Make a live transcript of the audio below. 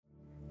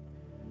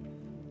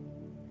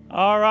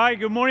All right,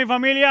 good morning,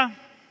 familia.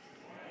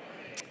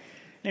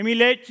 Let me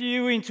let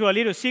you into a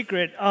little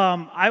secret.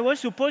 I was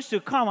supposed to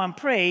come and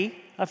pray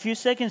a few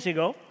seconds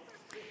ago,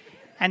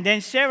 and then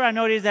Sarah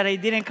noticed that I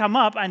didn't come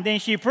up, and then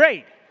she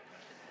prayed.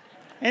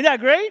 Isn't that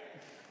great?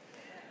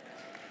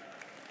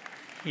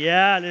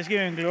 Yeah, let's give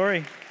him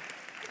glory.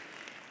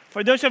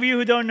 For those of you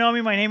who don't know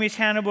me, my name is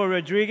Hannibal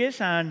Rodriguez,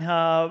 and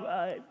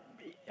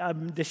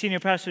I'm the senior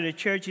pastor of the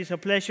church. It's a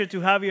pleasure to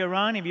have you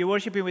around. If you're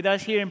worshiping with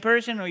us here in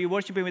person or you're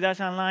worshiping with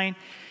us online,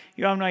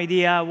 you have no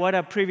idea what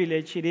a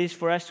privilege it is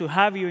for us to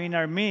have you in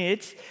our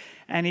midst.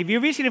 And if you're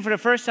visiting for the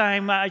first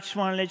time, I just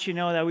want to let you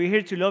know that we're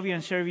here to love you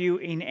and serve you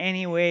in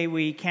any way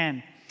we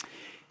can.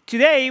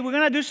 Today, we're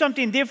going to do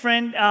something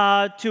different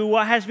to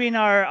what has been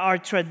our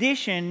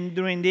tradition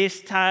during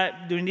this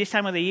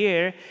time of the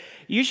year.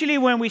 Usually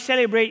when we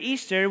celebrate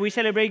Easter, we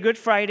celebrate Good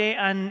Friday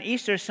and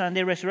Easter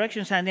Sunday,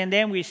 Resurrection Sunday, and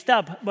then we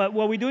stop. But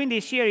what we're doing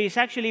this year is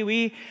actually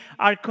we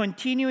are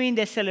continuing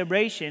the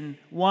celebration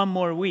one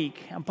more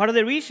week. And part of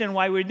the reason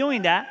why we're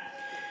doing that,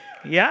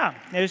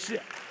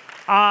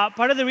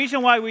 part of the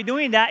reason why we're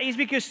doing that is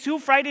because 2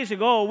 Fridays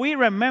ago, we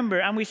remember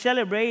and we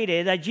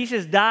celebrated that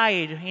Jesus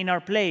died in our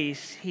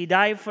place. He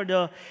died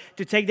to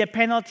take the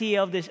penalty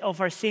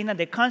of our sin and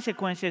the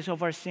consequences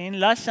of our sin.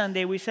 Last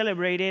Sunday, we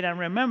celebrated and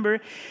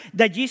remember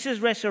that Jesus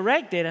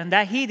resurrected and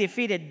that He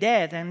defeated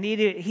death and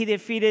He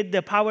defeated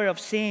the power of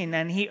sin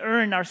and He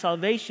earned our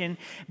salvation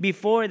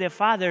before the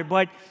Father.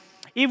 But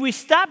if we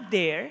stop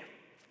there,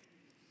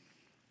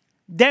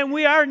 then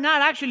we are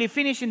not actually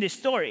finishing the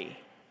story.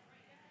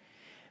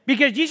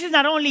 Because Jesus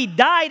not only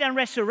died and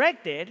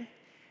resurrected,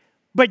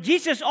 but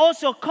Jesus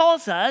also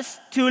calls us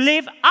to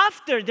live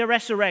after the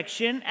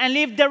resurrection and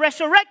live the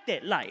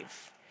resurrected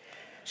life.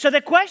 So the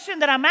question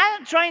that I'm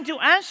trying to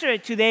answer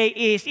today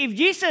is, if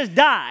Jesus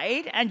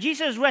died and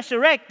Jesus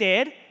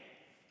resurrected,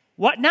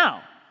 what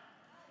now?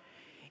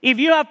 If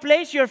you have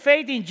placed your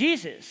faith in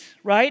Jesus,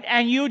 right,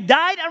 and you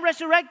died and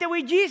resurrected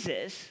with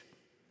Jesus,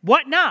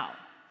 what now?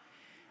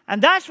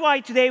 And that's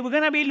why today we're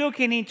going to be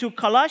looking into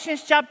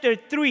Colossians chapter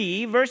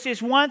 3,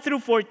 verses 1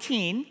 through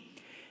 14,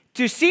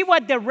 to see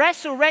what the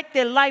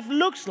resurrected life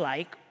looks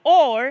like,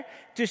 or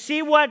to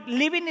see what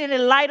living in the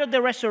light of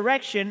the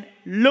resurrection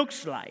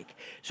looks like.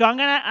 So I'm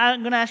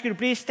gonna ask you to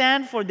please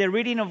stand for the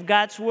reading of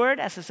God's word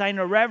as a sign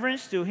of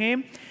reverence to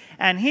Him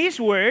and His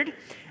word.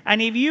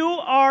 And if you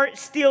are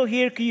still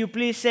here, can you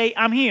please say,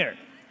 I'm here?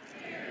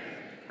 I'm here.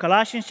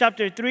 Colossians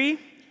chapter 3,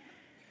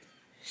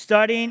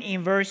 starting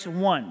in verse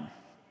 1.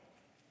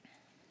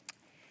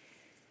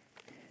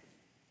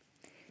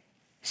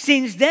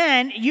 Since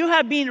then, you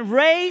have been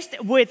raised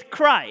with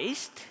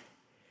Christ.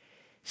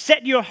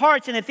 Set your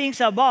hearts on the things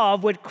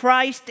above, where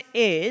Christ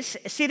is,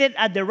 seated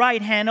at the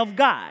right hand of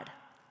God.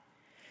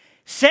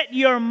 Set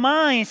your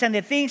minds on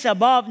the things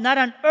above, not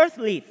on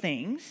earthly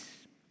things.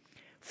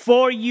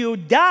 For you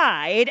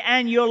died,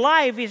 and your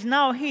life is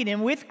now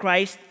hidden with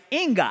Christ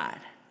in God.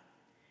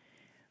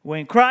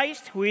 When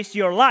Christ, who is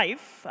your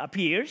life,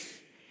 appears,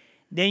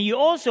 then you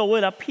also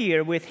will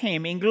appear with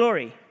Him in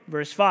glory.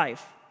 Verse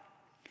 5.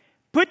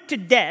 Put to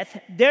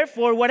death,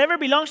 therefore, whatever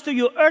belongs to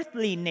your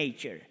earthly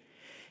nature: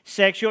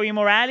 sexual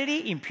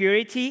immorality,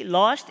 impurity,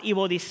 lust,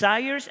 evil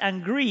desires,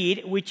 and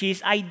greed, which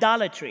is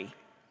idolatry.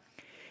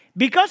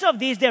 Because of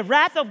this, the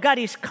wrath of God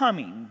is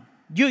coming.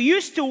 You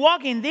used to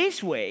walk in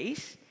these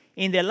ways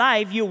in the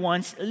life you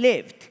once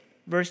lived.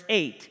 Verse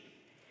 8.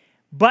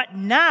 But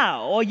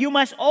now you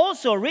must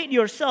also rid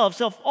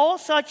yourselves of all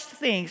such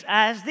things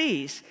as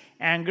these: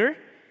 anger,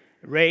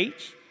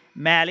 rage,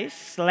 malice,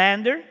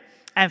 slander,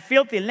 and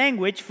filthy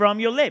language from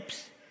your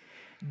lips.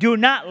 Do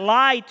not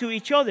lie to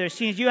each other,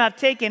 since you have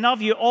taken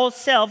off your old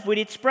self with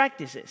its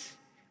practices.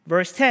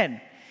 Verse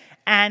 10.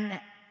 And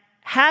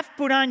have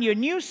put on your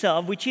new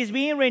self, which is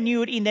being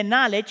renewed in the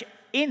knowledge,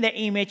 in the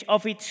image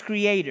of its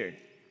Creator.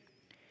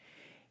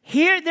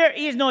 Here there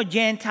is no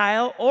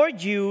Gentile or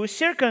Jew,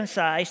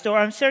 circumcised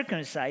or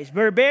uncircumcised,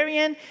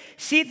 barbarian,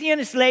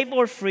 Scythian, slave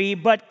or free,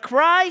 but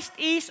Christ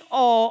is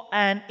all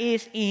and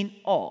is in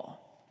all.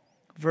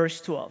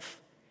 Verse 12.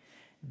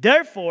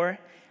 Therefore,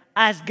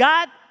 as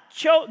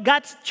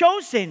God's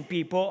chosen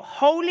people,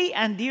 holy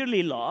and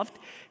dearly loved,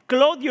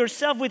 clothe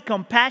yourself with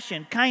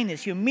compassion,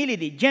 kindness,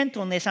 humility,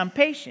 gentleness, and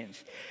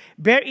patience.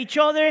 Bear each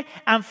other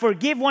and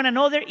forgive one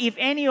another if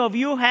any of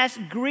you has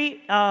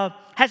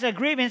a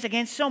grievance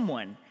against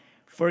someone.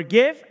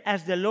 Forgive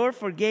as the Lord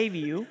forgave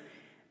you,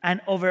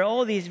 and over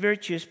all these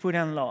virtues put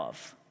on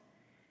love,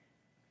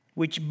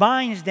 which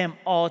binds them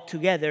all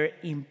together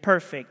in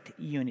perfect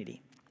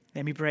unity.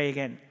 Let me pray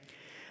again.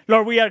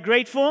 Lord, we are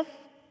grateful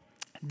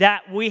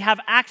that we have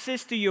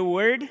access to your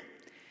word.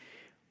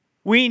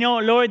 We know,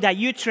 Lord, that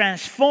you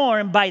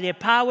transform by the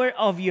power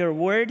of your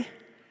word.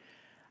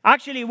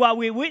 Actually, what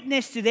we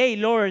witness today,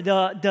 Lord,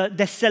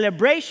 the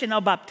celebration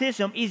of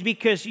baptism is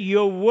because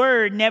your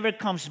word never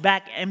comes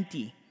back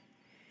empty.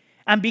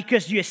 And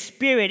because your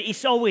Spirit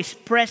is always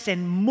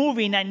present,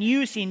 moving and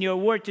using your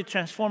word to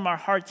transform our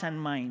hearts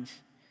and minds.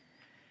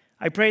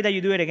 I pray that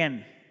you do it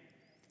again.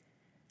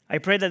 I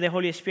pray that the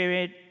Holy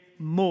Spirit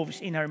moves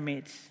in our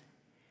midst.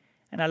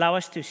 and allow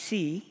us to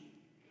see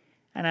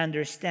and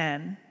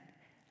understand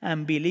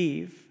and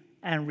believe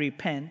and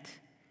repent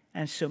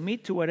and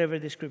submit to whatever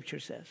the Scripture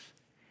says.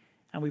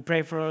 And we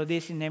pray for all of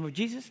this in the name of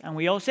Jesus. And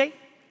we all say,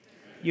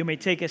 you may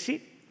take a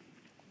seat.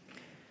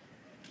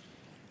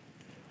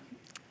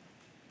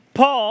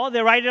 Paul,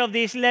 the writer of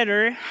this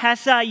letter,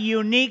 has a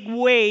unique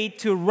way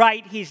to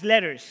write his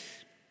letters.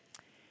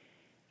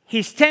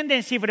 His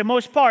tendency, for the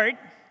most part,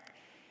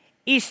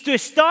 is to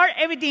start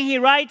everything he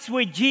writes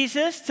with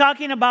Jesus,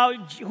 talking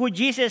about who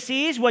Jesus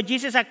is, what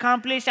Jesus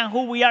accomplished, and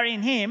who we are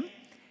in him.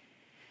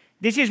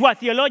 This is what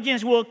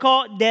theologians will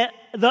call the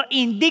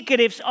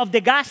indicatives of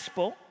the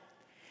gospel.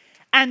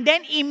 And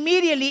then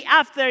immediately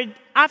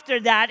after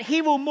that,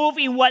 he will move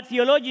in what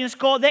theologians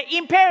call the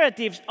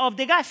imperatives of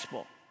the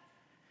gospel.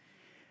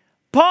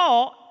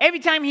 Paul, every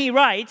time he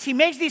writes, he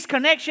makes this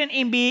connection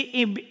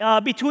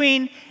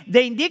between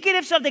the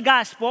indicatives of the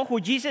gospel,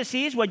 who Jesus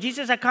is, what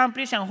Jesus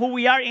accomplished, and who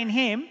we are in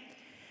him.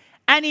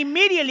 And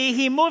immediately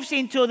he moves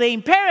into the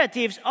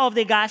imperatives of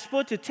the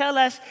gospel to tell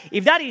us,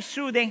 if that is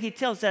true, then he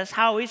tells us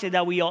how is it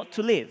that we ought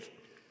to live.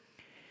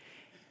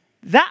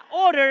 That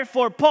order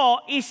for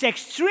Paul is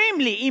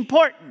extremely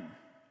important.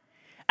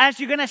 As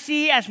you're going to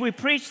see as we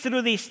preach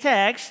through this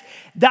text,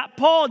 that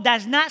Paul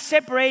does not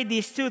separate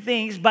these two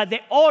things, but the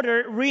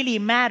order really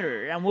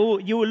matters.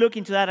 And you will look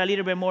into that a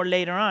little bit more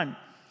later on.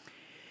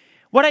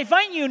 What I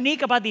find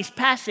unique about this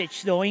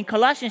passage, though, in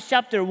Colossians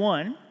chapter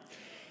 1,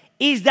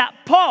 is that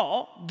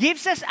Paul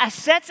gives us a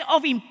set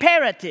of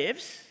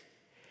imperatives,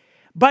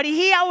 but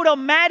he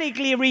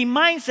automatically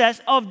reminds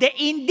us of the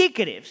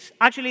indicatives.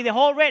 Actually, the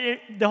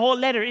whole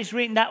letter is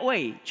written that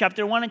way.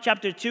 Chapter 1 and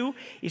chapter 2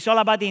 is all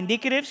about the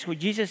indicatives, who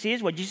Jesus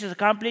is, what Jesus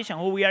accomplished, and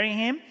who we are in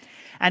him.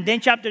 And then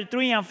chapter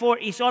 3 and 4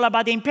 is all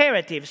about the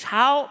imperatives,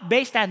 how,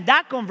 based on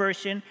that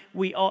conversion,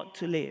 we ought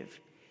to live.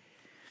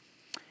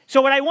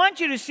 So what I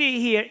want you to see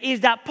here is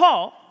that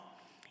Paul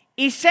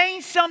is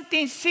saying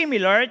something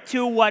similar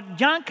to what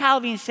John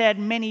Calvin said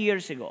many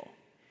years ago.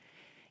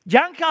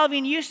 John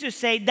Calvin used to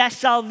say that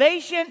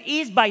salvation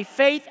is by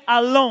faith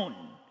alone.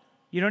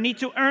 You don't need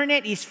to earn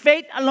it. It's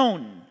faith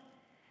alone.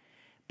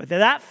 But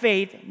that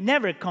faith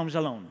never comes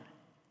alone.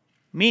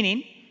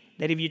 Meaning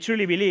that if you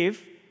truly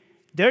believe,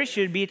 there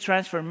should be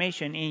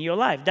transformation in your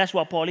life. That's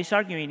what Paul is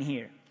arguing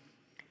here.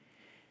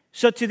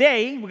 So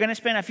today, we're going to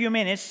spend a few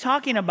minutes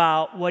talking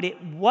about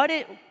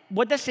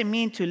what does it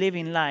mean to live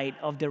in light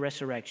of the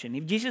resurrection.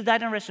 If Jesus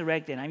died and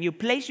resurrected, and you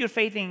place your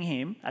faith in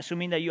him,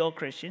 assuming that you're all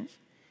Christians,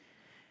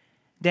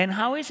 then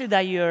how is it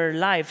that your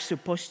life is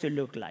supposed to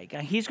look like?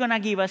 And he's going to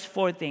give us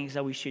 4 things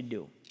that we should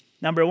do.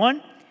 Number 1,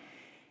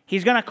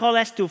 he's going to call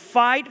us to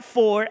fight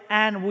for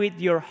and with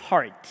your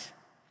heart.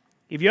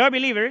 If you're a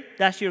believer,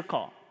 that's your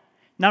call.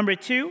 Number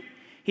 2,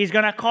 he's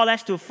going to call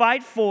us to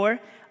fight for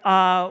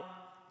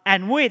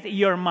and with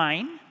your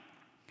mind.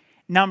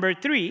 Number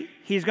 3,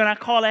 he's going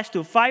to call us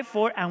to fight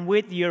for and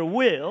with your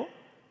will.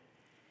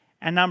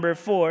 And number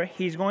 4,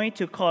 he's going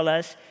to call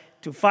us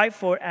to fight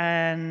for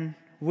and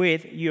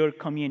with your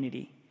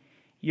community.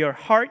 Your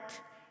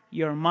heart,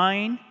 your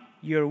mind,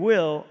 your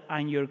will,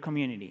 and your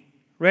community.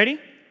 Ready?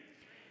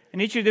 I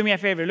need you to do me a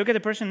favor. Look at the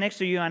person next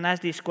to you and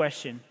ask this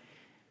question.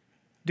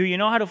 Do you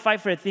know how to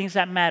fight for the things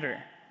that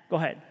matter? Go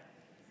ahead.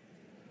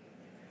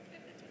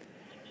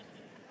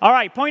 All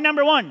right, point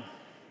number 1.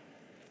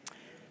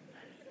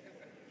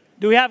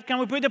 Can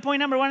we put the point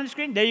number 1 on the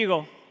screen? There you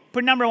go.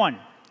 Point number 1.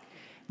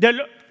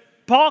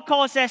 Paul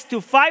calls us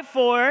to fight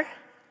for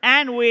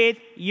and with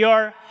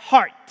your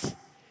heart.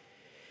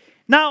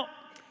 Now,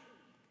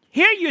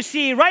 here you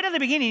see right at the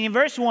beginning in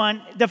verse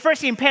 1, the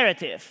first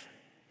imperative.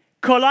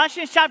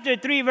 Colossians chapter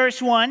 3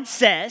 verse 1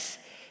 says,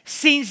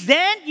 since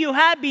then you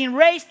have been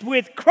raised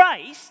with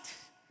Christ,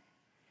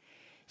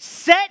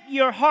 set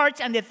your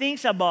hearts on the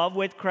things above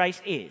where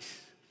Christ is.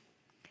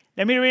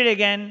 Let me read it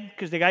again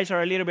because the guys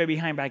are a little bit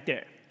behind back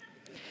there.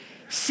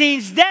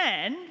 Since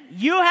then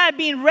you have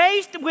been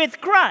raised with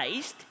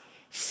Christ,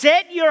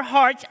 set your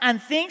hearts on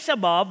things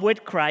above where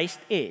Christ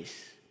is.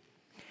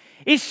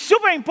 It's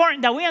super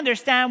important that we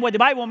understand what the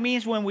Bible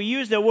means when we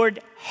use the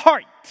word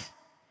heart.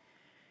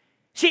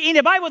 See, in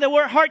the Bible, the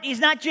word heart is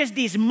not just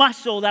this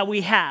muscle that we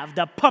have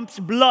that pumps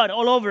blood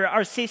all over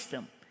our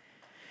system.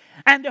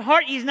 And the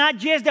heart is not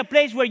just the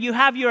place where you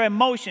have your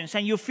emotions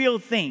and you feel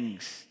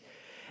things.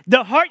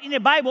 The heart in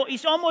the Bible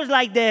is almost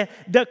like the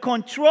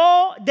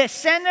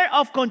center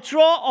of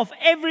control of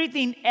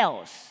everything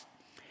else.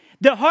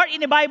 The heart in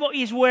the Bible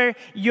is where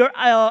your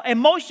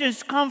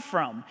emotions come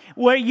from,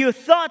 where your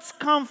thoughts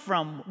come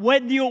from,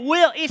 where your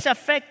will is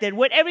affected,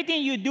 where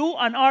everything you do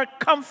and are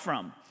come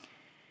from.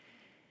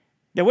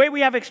 The way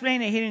we have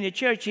explained it here in the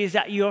church is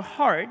that your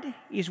heart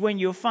is when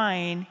you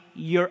find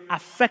your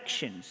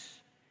affections.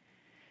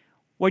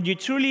 What you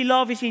truly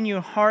love is in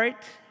your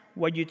heart.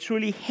 What you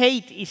truly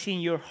hate is in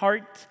your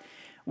heart.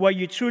 What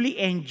you truly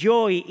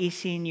enjoy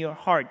is in your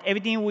heart.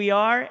 Everything we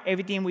are,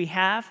 everything we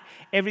have,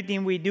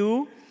 everything we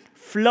do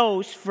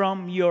flows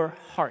from your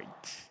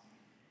heart.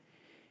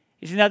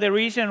 Isn't that the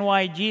reason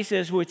why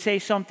Jesus would say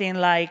something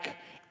like,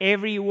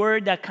 every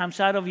word that comes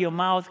out of your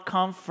mouth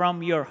comes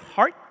from your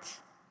heart?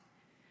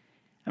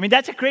 I mean,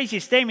 that's a crazy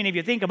statement if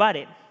you think about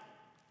it.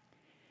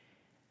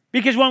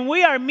 Because when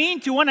we are mean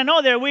to one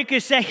another, we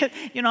could say,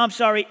 I'm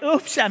sorry.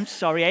 Oops, I'm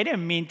sorry. I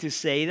didn't mean to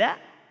say that.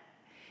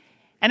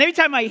 And every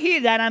time I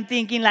hear that, I'm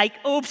thinking like,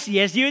 oops,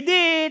 yes, you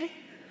did.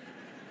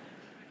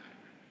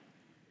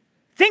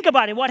 Think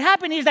about it. What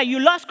happened is that you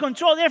lost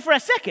control there for a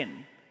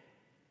second.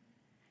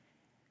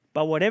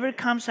 But whatever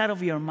comes out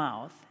of your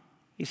mouth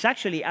is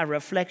actually a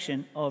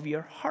reflection of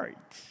your heart.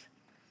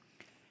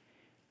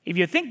 If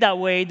you think that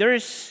way,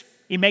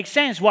 it makes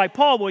sense why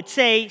Paul would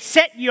say,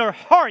 set your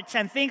hearts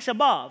and things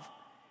above,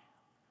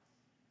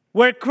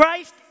 where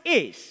Christ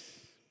is.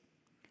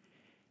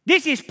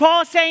 This is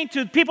Paul saying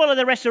to people of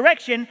the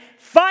resurrection,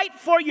 fight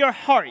for your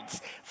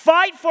hearts.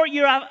 Fight for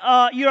your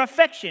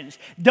affections.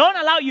 Don't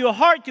allow your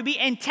heart to be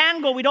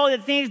entangled with other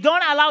things.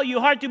 Don't allow your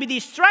heart to be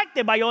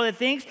distracted by other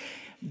things.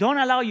 Don't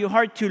allow your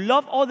heart to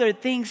love other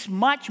things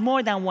much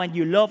more than when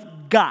you love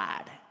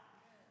God.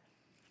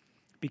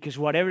 Because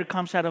whatever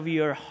comes out of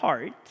your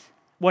heart,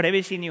 whatever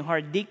is in your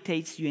heart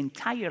dictates your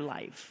entire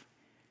life.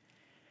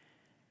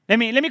 Let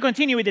me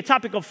continue with the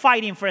topic of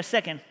fighting for a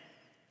second.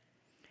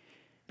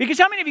 Because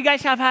how many of you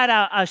guys have had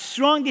a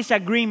strong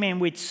disagreement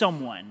with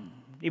someone?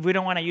 If we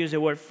don't want to use the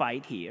word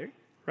fight here,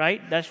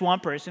 right? That's one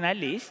person at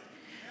least.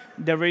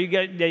 There you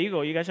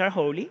go. You guys are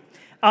holy.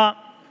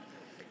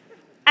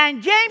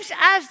 And James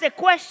asked the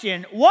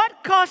question,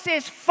 what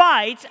causes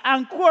fights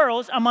and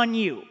quarrels among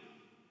you?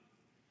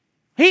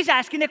 He's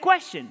asking the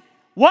question,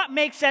 what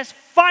makes us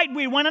fight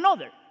with one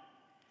another?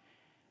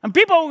 And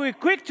people will be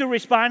quick to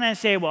respond and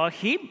say, well,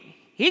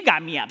 he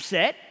got me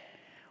upset.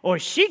 Or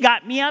she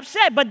got me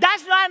upset. But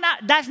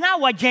that's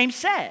not what James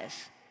says.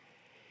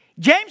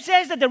 James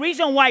says that the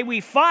reason why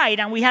we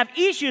fight and we have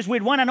issues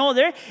with one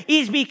another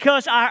is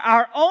because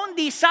our own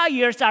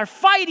desires are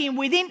fighting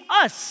within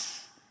us.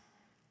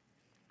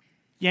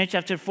 James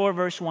chapter 4,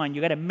 verse 1. You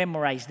got to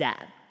memorize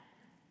that.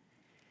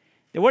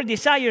 The word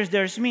desires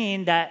does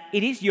mean that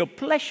it is your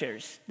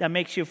pleasures that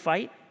makes you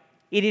fight.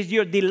 It is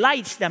your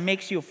delights that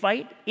makes you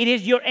fight. It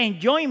is your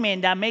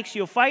enjoyment that makes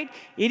you fight.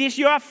 It is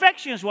your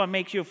affections what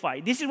makes you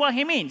fight. This is what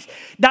he means.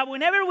 That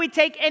whenever we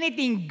take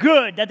anything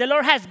good that the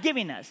Lord has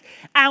given us,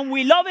 and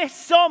we love it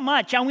so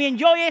much, and we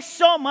enjoy it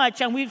so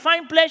much, and we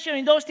find pleasure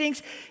in those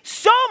things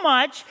so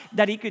much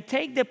that it could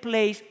take the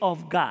place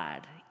of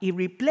God. It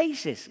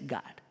replaces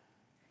God.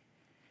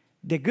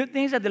 The good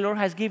things that the Lord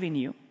has given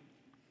you,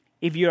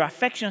 if your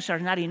affections are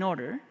not in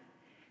order,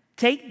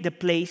 take the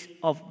place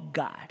of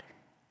God.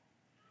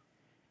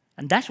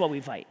 And that's what we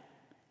fight.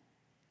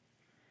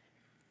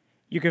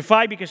 You can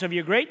fight because of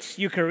your grades,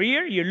 your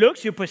career, your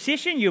looks, your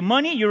position, your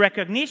money, your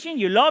recognition,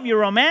 your love, your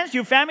romance,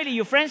 your family,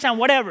 your friends, and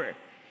whatever.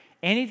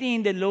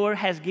 Anything the Lord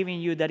has given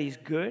you that is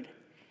good,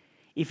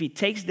 if it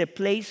takes the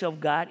place of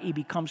God, it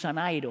becomes an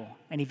idol.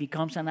 And if it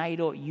becomes an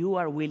idol, you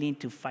are willing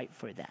to fight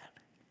for that.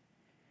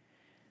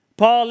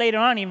 Paul, later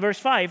on in verse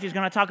 5, is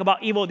going to talk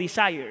about evil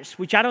desires,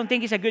 which I don't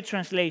think is a good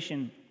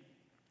translation.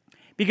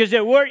 Because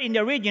the word in the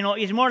original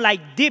is more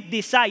like deep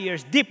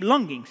desires, deep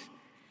longings.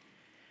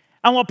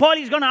 And what Paul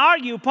is going to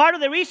argue, part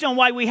of the reason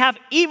why we have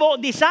evil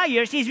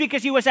desires is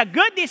because it was a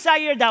good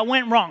desire that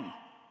went wrong.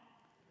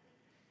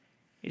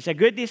 It's a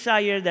good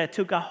desire that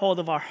took a hold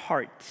of our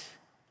hearts.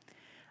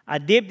 A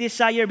deep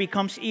desire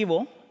becomes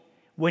evil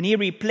when it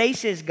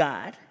replaces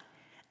God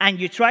and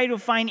you try to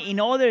find in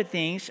other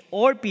things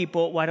or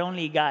people what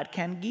only God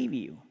can give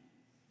you.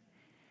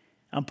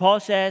 And Paul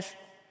says,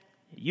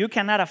 you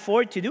cannot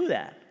afford to do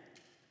that.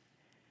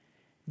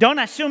 Don't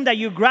assume that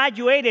you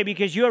graduated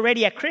because you're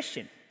already a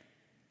Christian.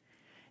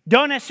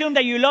 Don't assume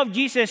that you love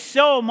Jesus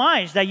so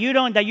much that you're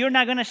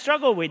not going to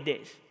struggle with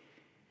this.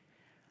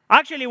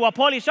 Actually, what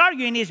Paul is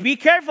arguing is be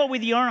careful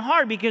with your own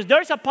heart because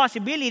there's a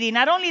possibility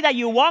not only that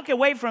you walk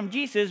away from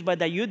Jesus, but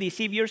that you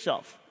deceive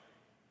yourself.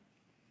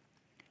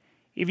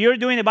 If you're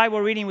doing the Bible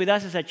reading with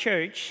us as a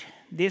church,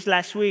 this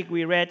last week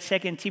we read 2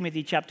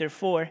 Timothy chapter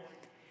 4,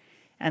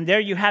 and there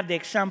you have the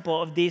example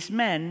of this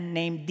man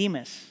named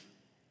Demas,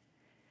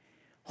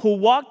 who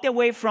walked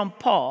away from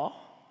Paul,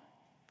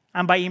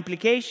 and by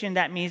implication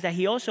that means that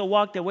he also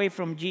walked away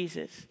from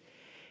Jesus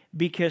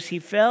because he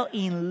fell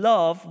in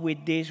love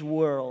with this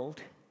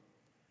world.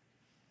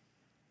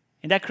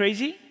 Isn't that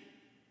crazy?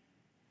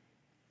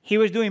 He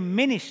was doing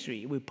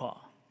ministry with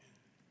Paul,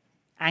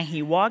 and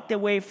he walked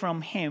away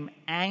from him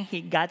and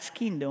God's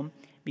kingdom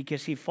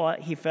because he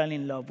fell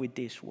in love with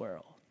this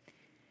world.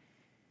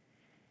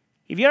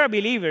 If you're a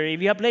believer,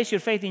 if you have placed your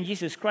faith in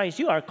Jesus Christ,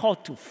 you are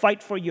called to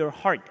fight for your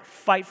heart,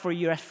 fight for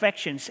your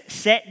affections,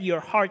 set your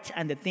hearts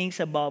on the things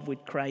above which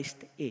Christ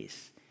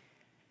is.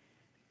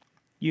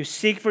 You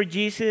seek for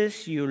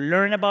Jesus, you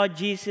learn about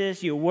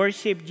Jesus, you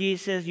worship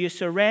Jesus, you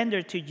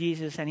surrender to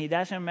Jesus, and it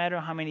doesn't matter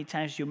how many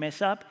times you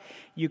mess up,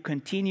 you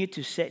continue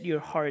to set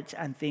your hearts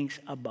on things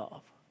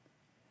above.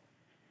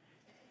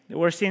 The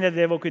worst thing that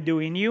the devil could do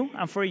in you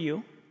and for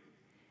you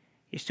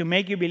is to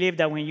make you believe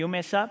that when you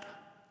mess up,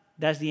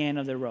 that's the end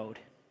of the road.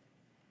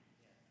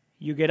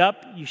 You get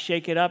up, you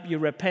shake it up, you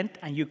repent,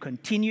 and you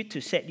continue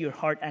to set your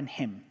heart on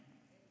Him.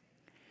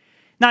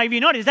 Now, if you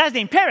notice, that's the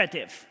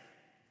imperative.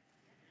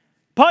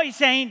 Paul is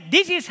saying,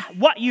 this is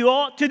what you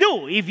ought to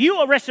do. If you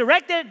are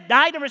resurrected,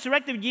 died and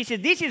resurrected with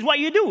Jesus, this is what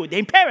you do, the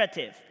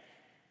imperative.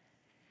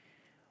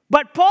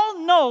 But Paul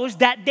knows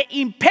that the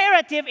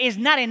imperative is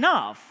not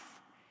enough.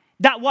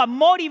 That what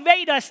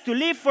motivates us to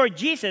live for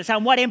Jesus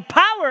and what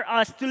empowers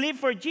us to live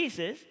for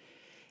Jesus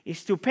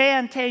is to pay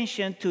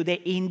attention to the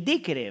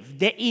indicative.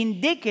 The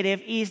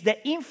indicative is the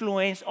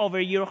influence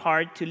over your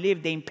heart to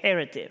live the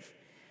imperative.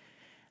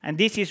 And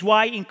this is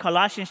why in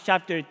Colossians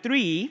chapter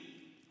 3,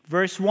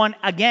 verse 1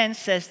 again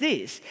says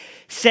this: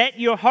 set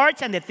your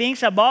hearts on the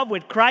things above where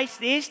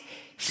Christ is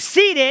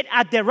seated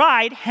at the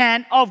right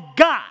hand of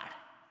God.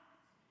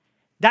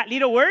 That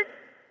little word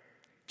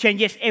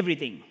changes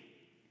everything.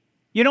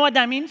 You know what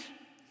that means?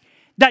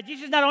 That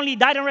Jesus not only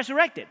died and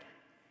resurrected,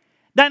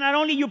 that not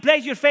only you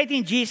place your faith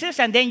in Jesus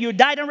and then you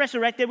died and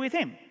resurrected with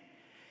him.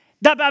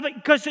 That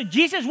because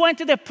Jesus went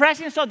to the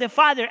presence of the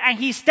Father and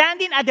he's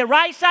standing at the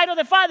right side of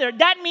the Father,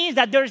 that means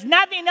that there's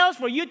nothing else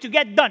for you to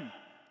get done.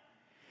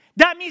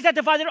 That means that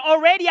the Father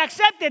already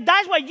accepted.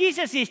 That's why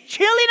Jesus is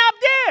chilling up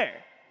there.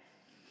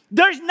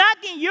 There's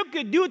nothing you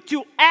could do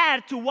to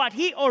add to what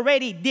he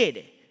already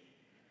did.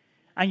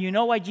 And you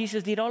know why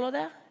Jesus did all of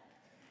that?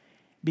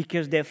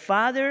 Because the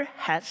Father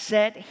had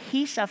set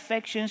his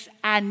affections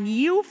on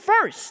you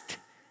first.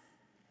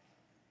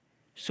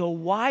 So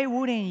why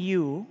wouldn't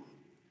you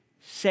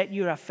set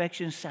your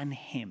affections on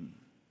him?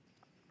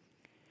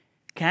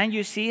 Can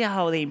you see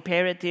how the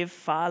imperative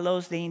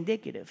follows the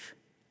indicative?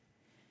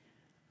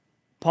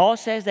 Paul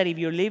says that if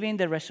you're living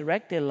the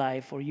resurrected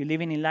life or you're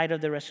living in light of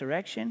the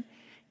resurrection,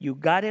 you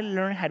got to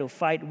learn how to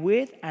fight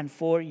with and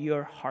for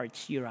your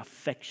hearts, your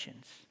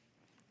affections.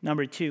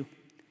 Number 2,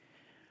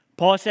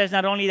 Paul says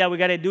not only that we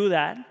got to do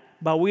that,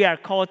 but we are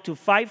called to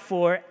fight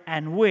for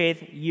and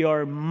with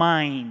your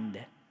mind.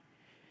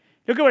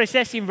 Look at what it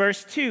says in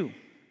verse 2.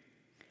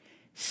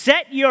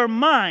 Set your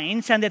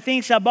minds on the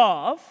things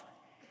above,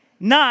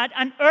 not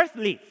on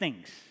earthly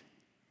things.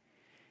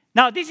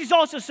 Now, this is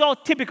also so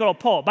typical of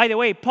Paul. By the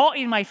way, Paul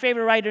is my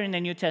favorite writer in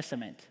the New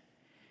Testament.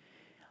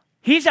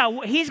 He's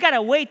got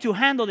a way to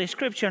handle the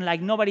scripture like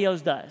nobody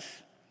else does.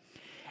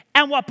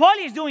 And what Paul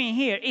is doing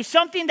here is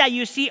something that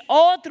you see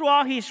all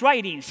throughout his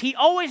writings. He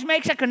always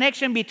makes a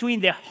connection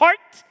between the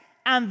heart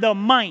and the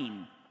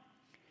mind.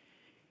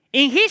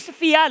 In his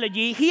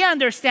theology, he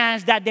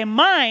understands that the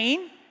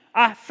mind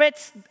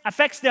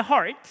affects the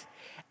heart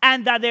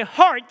and that the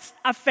heart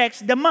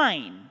affects the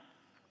mind.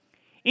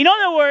 In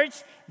other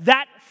words,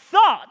 that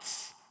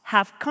thoughts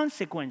have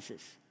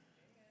consequences.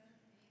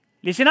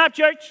 Listen up,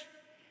 church.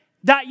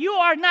 That you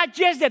are not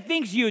just the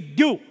things you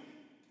do.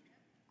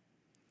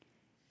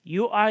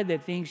 You are the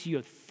things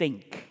you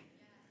think.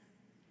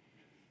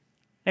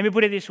 Let me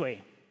put it this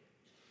way.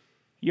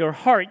 Your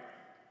heart,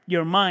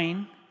 your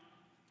mind,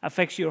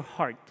 affects your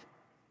heart.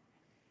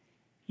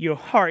 Your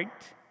heart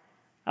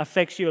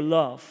affects your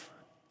love.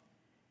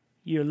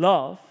 Your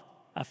love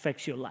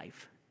affects your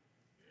life.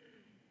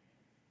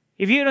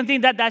 If you don't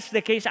think that that's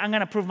the case, I'm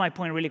going to prove my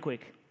point really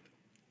quick.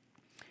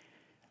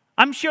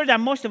 I'm sure that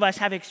most of us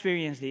have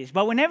experienced this,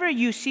 but whenever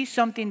you see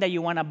something that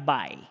you want to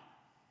buy,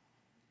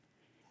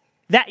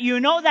 that you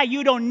know that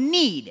you don't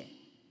need,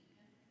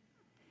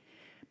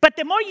 but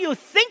the more you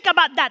think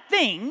about that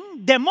thing,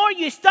 the more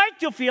you start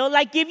to feel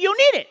like if you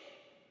need it.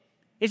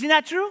 Isn't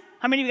that true?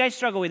 How many of you guys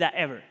struggle with that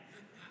ever?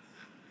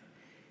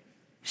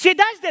 See,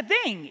 that's the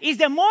thing, is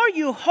the more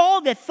you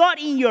hold the thought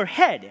in your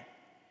head,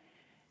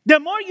 the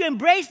more you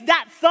embrace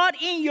that thought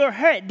in your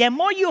head, the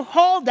more you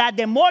hold that,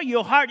 the more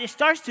your heart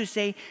starts to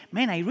say,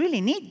 man, I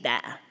really need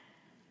that.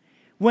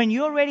 When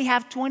you already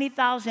have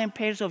 20,000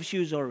 pairs of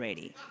shoes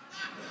already.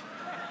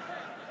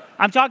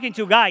 I'm talking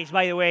to guys,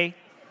 by the way.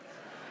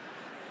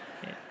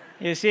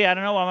 You see, I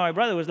don't know why my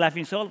brother was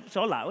laughing so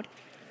loud.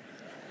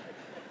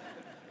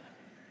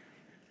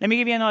 Let me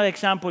give you another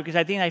example because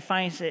I think I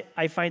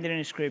find it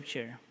in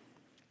Scripture.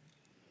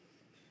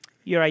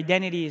 Your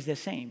identity is the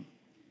same.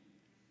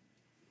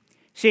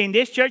 See, in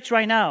this church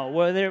right now,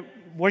 whether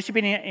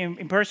worshiping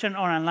in person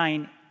or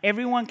online,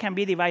 everyone can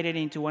be divided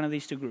into one of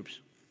these two groups.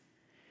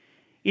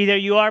 Either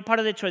you are part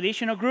of the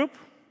traditional group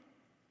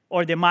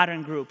or the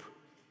modern group.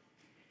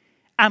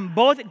 And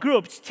both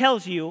groups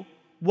tells you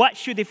what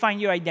should define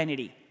your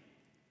identity.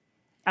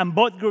 And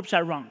both groups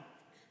are wrong.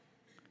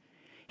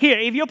 Here,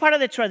 if you're part of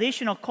the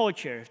traditional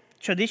culture,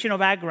 traditional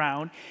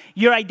background,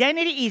 your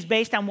identity is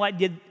based on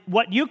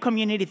what your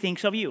community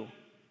thinks of you.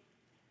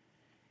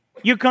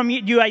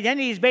 Your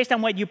identity is based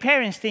on what your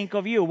parents think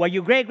of you, what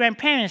your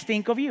great-grandparents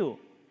think of you.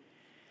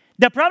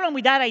 The problem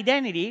with that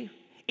identity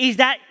is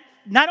that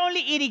not only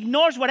it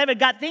ignores whatever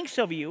God thinks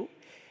of you,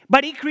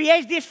 but it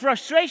creates this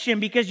frustration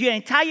because your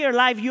entire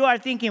life you are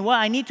thinking, well,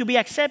 I need to be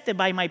accepted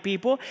by my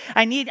people.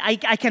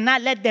 I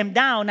cannot let them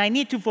down. I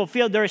need to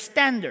fulfill their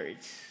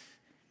standards.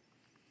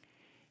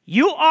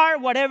 You are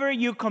whatever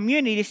your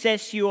community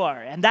says you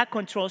are, and that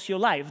controls your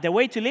life. The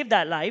way to live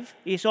that life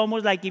is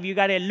almost like if you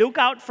got to look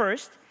out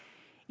first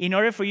in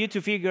order for you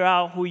to figure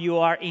out who you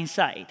are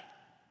inside.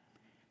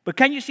 But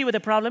can you see what the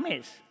problem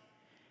is?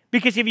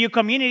 Because if your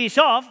community is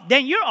off,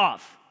 then you're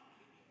off.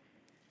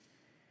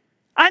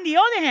 On the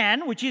other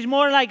hand, which is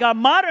more like a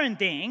modern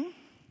thing,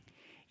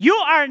 you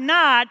are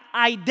not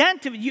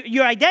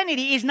your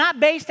identity is not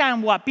based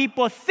on what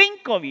people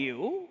think of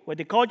you. What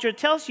the culture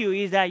tells you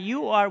is that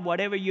you are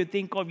whatever you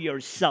think of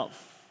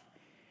yourself.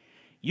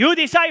 You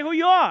decide who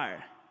you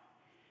are.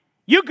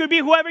 You could be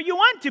whoever you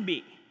want to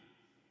be.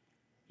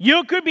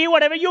 You could be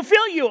whatever you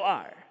feel you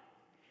are.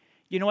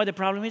 You know what the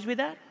problem is with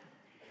that?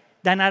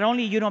 That not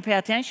only you don't pay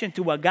attention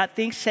to what God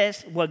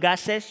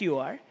says you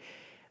are,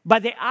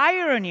 but the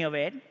irony of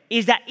it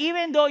is that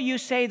even though you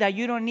say that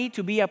you don't need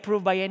to be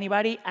approved by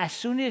anybody, as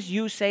soon as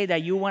you say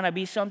that you want to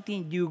be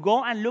something, you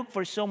go and look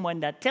for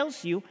someone that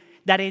tells you,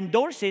 that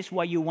endorses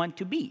what you want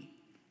to be.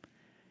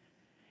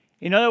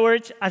 In other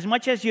words, as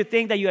much as you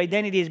think that your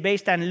identity is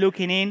based on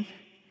looking in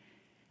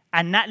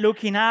and not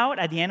looking out,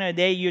 at the end of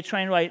the day, you're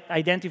trying to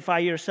identify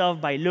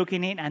yourself by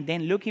looking in and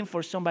then looking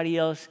for somebody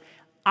else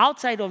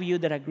outside of you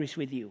that agrees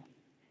with you.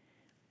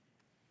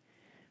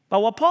 But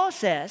what Paul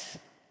says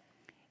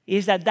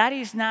is that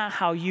is not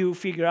how you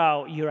figure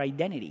out your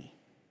identity.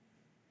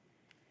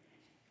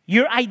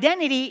 Your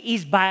identity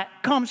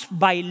comes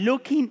by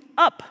looking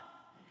up.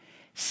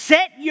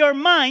 Set your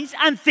minds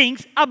on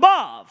things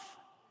above,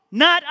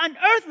 not on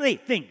earthly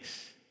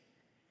things.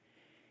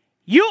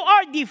 You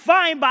are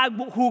defined by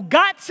who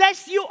God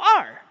says you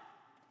are,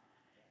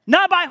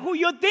 not by who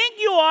you think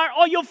you are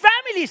or your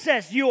family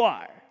says you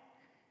are.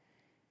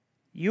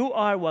 You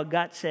are what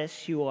God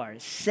says you are.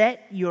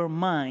 Set your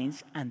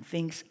minds on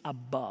things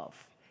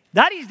above.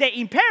 That is the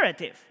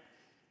imperative.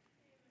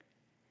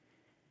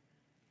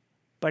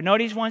 But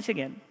notice once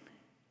again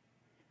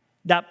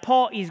that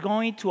Paul is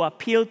going to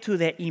appeal to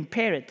the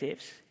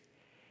imperatives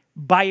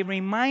by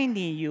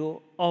reminding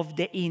you of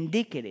the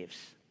indicatives.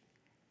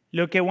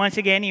 Look at once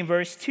again in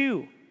verse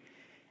 2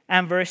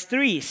 and verse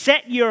 3.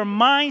 Set your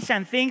minds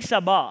on things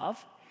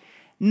above,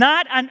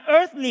 not on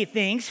earthly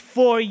things,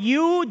 for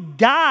you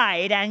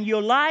died and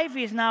your life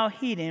is now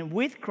hidden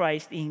with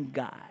Christ in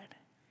God.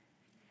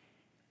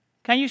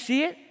 Can you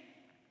see it?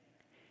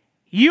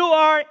 You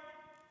are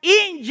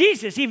in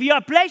Jesus if you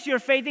have placed your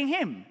faith in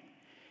Him.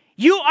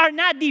 You are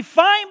not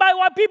defined by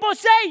what people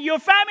say, your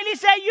family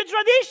say, your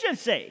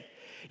traditions say.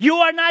 You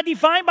are not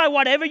defined by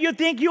whatever you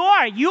think you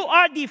are. You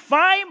are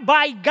defined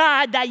by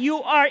God that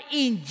you are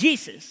in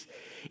Jesus.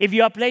 If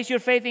you have placed your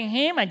faith in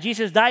Him and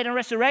Jesus died and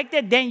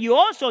resurrected, then you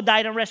also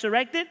died and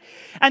resurrected.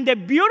 And the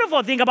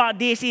beautiful thing about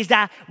this is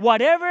that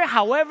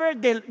however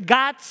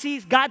God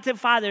the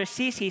Father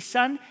sees His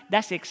Son,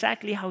 that's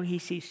exactly how He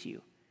sees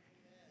you.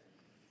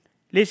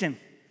 Listen,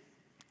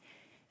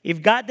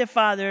 if God the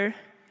Father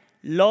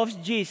loves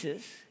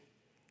Jesus,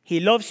 He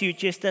loves you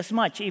just as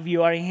much if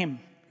you are in Him.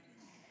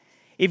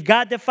 If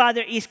God the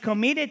Father is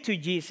committed to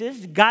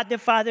Jesus, God the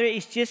Father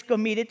is just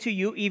committed to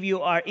you if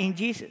you are in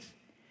Jesus.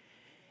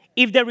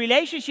 If the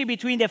relationship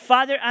between the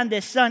Father and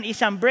the Son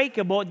is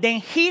unbreakable, then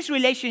His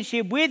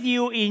relationship with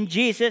you in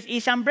Jesus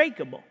is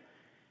unbreakable.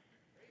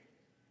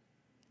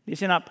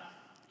 Listen up.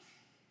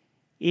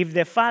 If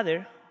the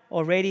Father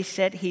already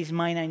set His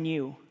mind on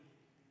you,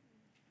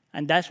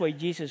 and that's why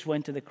Jesus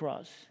went to the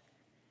cross,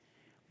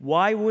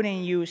 why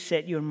wouldn't you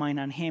set your mind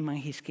on Him and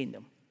His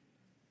kingdom?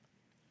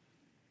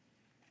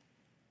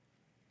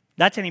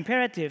 That's an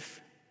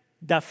imperative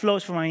that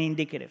flows from an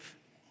indicative.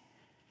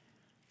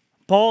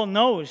 Paul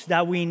knows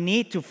that we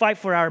need to fight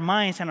for our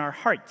minds and our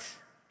hearts.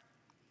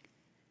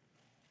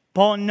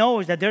 Paul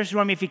knows that there's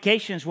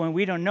ramifications when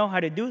we don't know how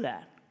to do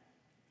that.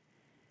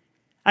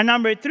 And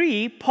number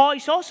 3, Paul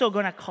is also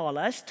going to call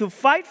us to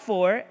fight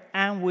for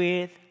and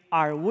with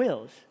our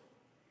wills.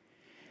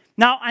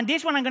 Now, on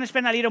this one, I'm going to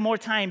spend a little more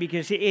time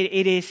because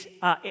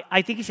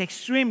I think it's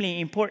extremely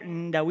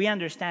important that we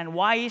understand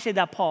why is it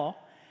that Paul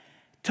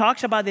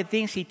talks about the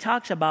things he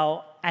talks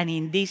about and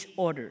in this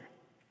order.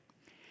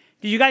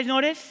 Did you guys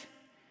notice?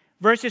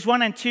 Verses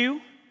 1 and 2.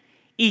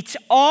 It's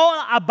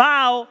all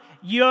about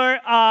your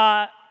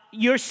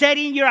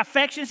setting your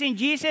affections in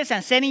Jesus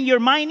and setting your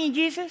mind in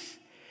Jesus.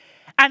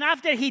 And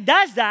after he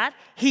does that,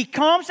 he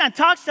comes and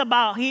talks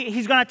about,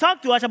 he's going to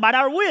talk to us about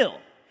our will.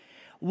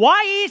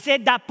 Why is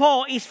it that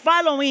Paul is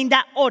following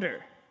that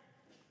order?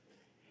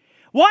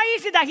 Why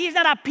is it that he's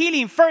not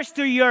appealing first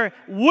to your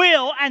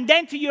will and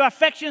then to your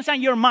affections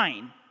and your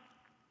mind?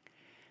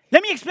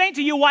 Let me explain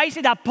to you why is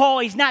it that Paul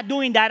is not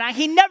doing that, and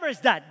he never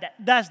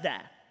does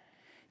that.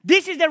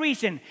 This is the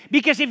reason.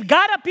 Because if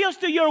God appeals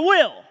to your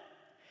will,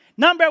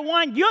 number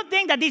 1, you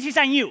think that this is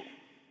on you.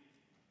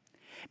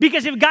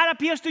 Because if God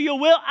appeals to your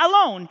will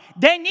alone,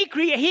 then he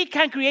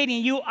can create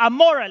in you a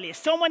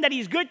moralist, someone that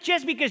is good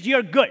just because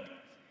you're good.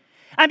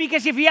 And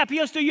because if he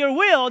appeals to your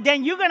will,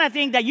 then you're going to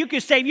think that you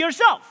could save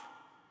yourself.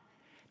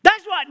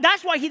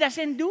 That's why he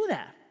doesn't do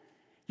that.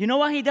 You know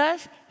what he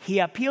does? He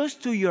appeals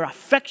to your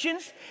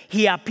affections.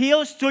 He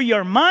appeals to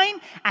your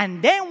mind.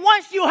 And then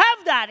once you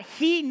have that,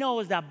 he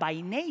knows that by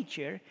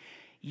nature,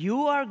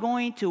 you are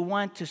going to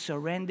want to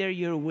surrender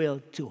your will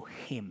to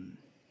him.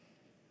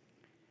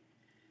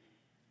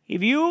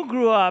 If you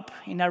grew up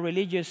in a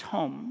religious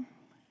home,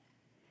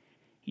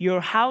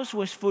 your house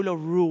was full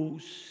of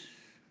rules.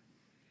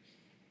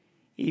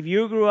 If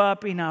you grew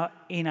up in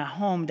a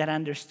home that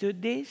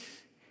understood this,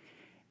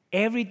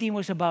 everything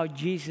was about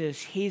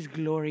Jesus, his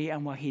glory,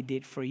 and what he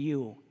did for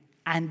you.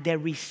 And the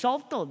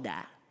result of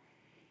that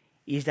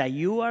is that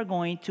you are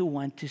going to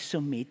want to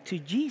submit to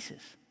Jesus.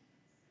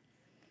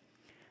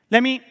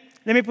 Let me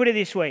put it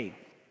this way.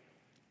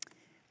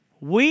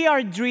 We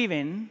are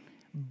driven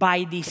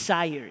by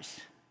desires.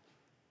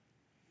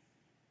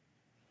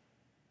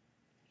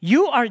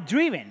 You are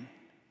driven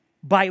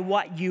by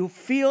what you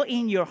feel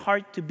in your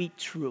heart to be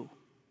true.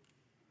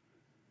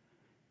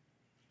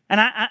 And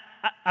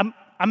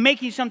I'm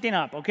making something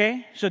up,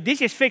 okay? So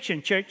this is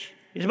fiction, church.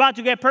 It's about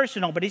to get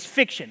personal, but it's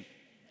fiction,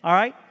 all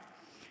right?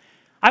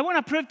 I want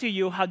to prove to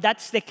you how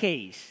that's the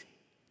case.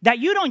 That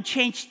you don't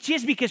change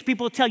just because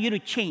people tell you to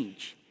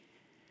change.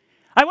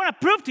 I want to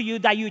prove to you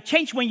that you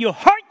change when your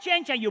heart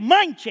changes and your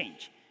mind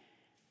changes.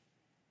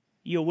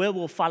 Your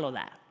will follow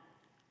that.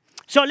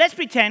 So let's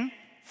pretend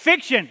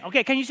fiction.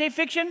 Okay, can you say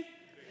fiction?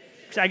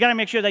 Because I got to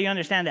make sure that you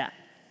understand that.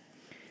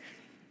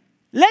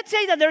 Let's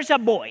say that there's a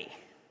boy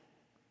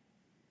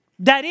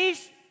that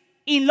is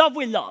in love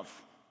with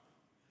love.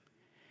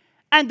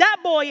 And that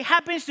boy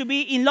happens to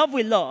be in love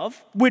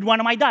with one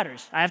of my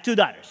daughters. I have 2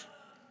 daughters.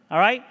 All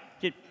right?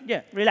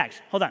 Yeah,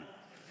 relax. Hold on.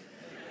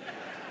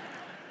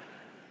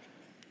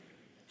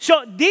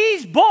 So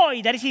this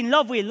boy that is in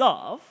love with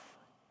love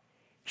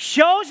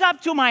shows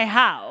up to my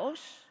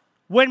house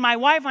when my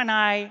wife and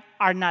I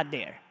are not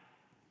there.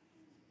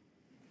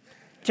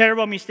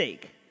 Terrible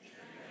mistake.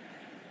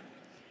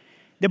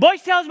 The boy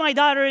tells my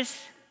daughters,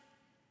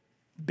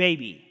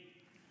 baby,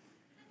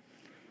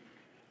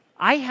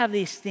 I have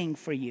this thing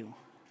for you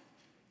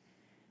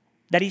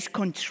that is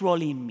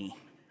controlling me.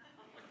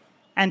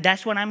 And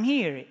that's when I'm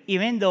here.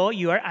 Even though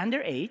you are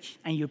underage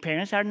and your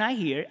parents are not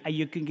here and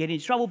you can get in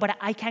trouble, but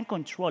I can't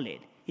control it.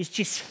 It's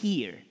just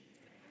here.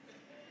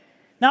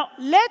 Now,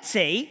 let's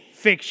say,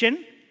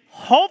 fiction,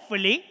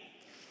 hopefully,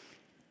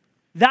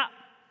 that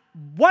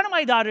one of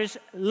my daughters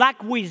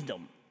lacks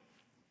wisdom.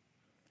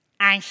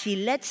 And she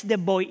lets the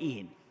boy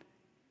in.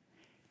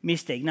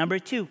 Mistake number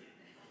 2.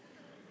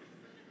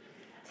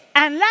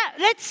 And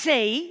let's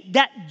say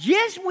that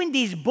just when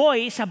this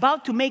boy is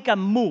about to make a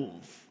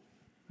move,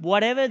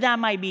 whatever that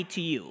might be to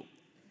you,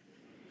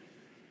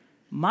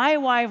 my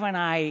wife and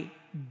I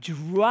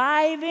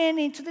driving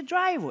into the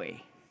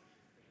driveway.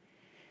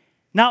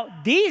 Now,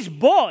 this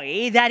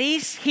boy, that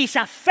is, his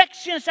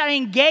affections are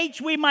engaged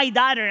with my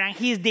daughter and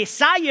his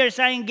desires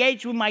are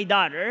engaged with my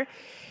daughter,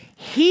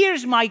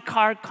 hears my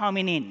car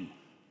coming in.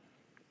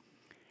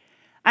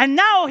 And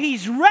now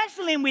he's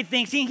wrestling with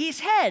things in his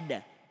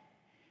head.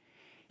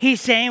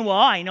 He's saying, well,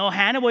 I know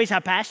Hannibal is a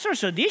pastor,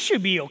 so this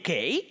should be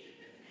okay.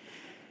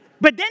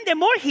 But then the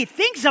more he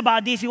thinks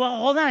about this, well,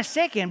 hold on a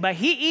second, but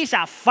he is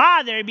a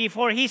father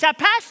before he's a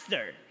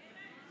pastor.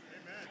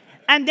 Amen.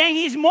 And then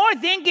he's more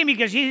thinking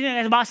because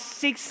he's about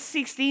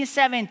 16,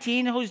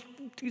 17, who's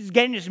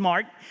getting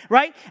smart,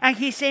 right? And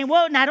he's saying,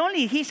 well, not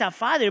only he's a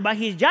father, but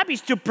his job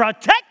is to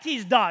protect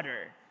his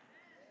daughter.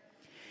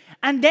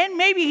 And then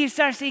maybe he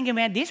starts thinking,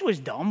 man, this was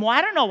dumb. Well,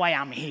 I don't know why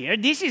I'm here.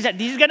 This is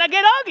going to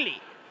get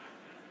ugly.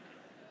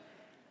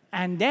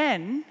 And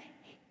then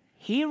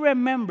he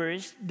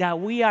remembers that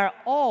we are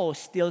all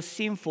still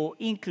sinful,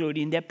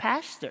 including the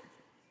pastor.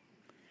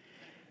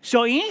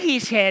 So in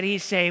his head, he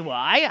say, well,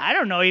 I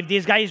don't know if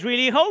this guy is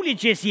really holy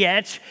just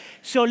yet.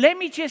 So let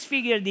me just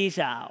figure this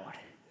out.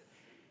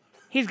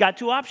 He's got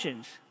 2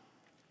 options.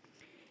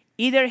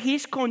 Either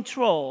he's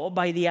controlled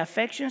by the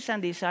affections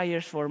and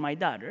desires for my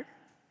daughter,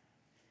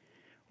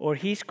 or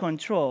he's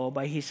controlled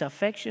by his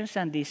affections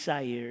and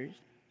desires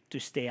to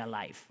stay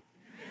alive.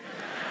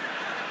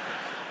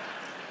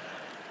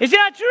 Is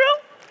that true?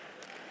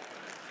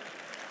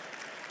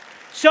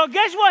 So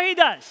guess what he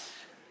does?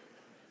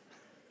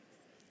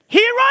 He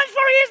runs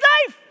for his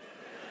life.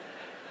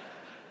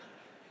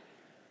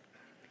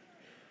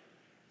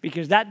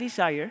 Because that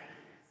desire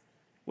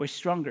was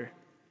stronger.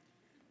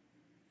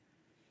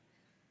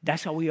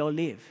 That's how we all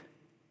live.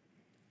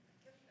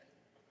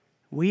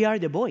 We are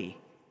the boy.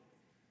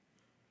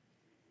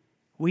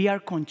 We are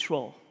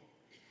controlled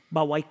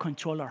by what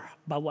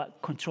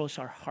controls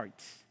our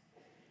hearts.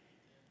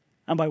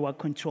 And by what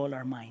controls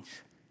our minds.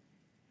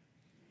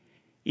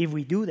 If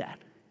we do that,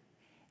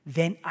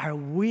 then our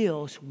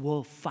wills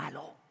will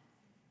follow.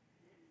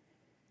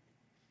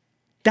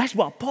 That's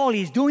what Paul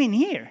is doing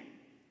here.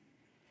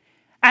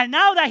 And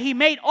now that he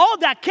made all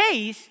that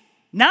case,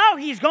 now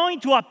he's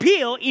going to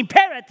appeal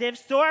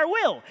imperatives to our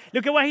will.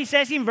 Look at what he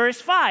says in verse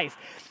 5.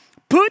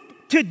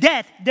 Put to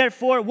death,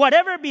 therefore,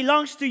 whatever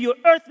belongs to your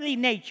earthly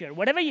nature,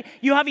 whatever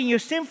you have in your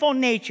sinful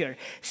nature,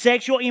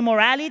 sexual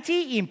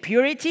immorality,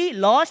 impurity,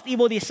 lust,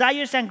 evil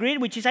desires, and greed,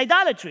 which is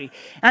idolatry.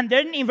 And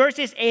then in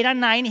verses 8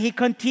 and 9, he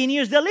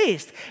continues the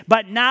list.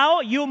 But now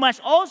you must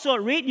also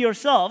rid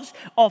yourselves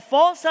of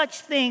all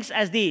such things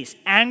as these: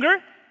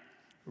 anger,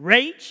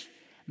 rage,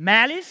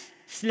 malice,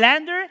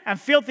 slander,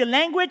 and filthy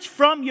language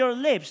from your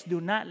lips.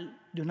 Do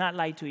not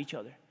lie to each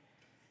other.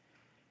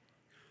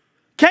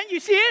 Can you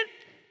see it?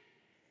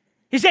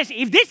 He says,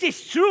 if this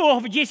is true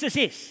of Jesus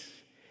is,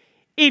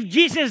 If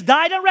Jesus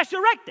died and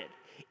resurrected,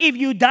 if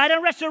you died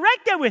and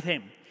resurrected with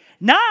him,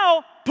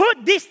 now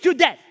put this to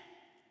death.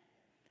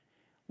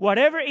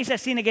 Whatever is a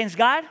sin against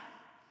God,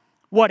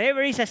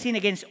 whatever is a sin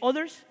against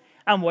others,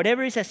 and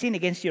whatever is a sin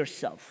against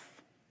yourself.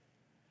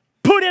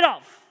 Put it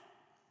off.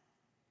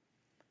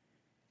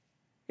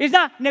 It's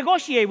not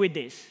negotiate with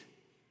this.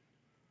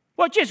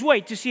 Well, just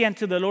wait to see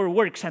until the Lord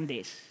works on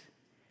this.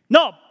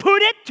 No,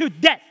 put it to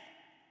death.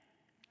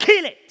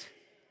 Kill it.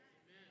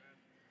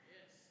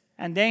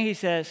 And then he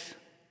says,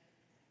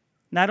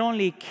 not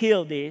only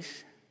kill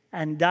this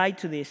and die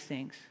to these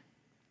things,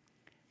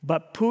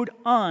 but put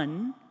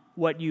on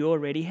what you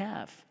already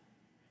have.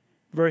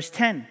 Verse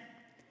 10.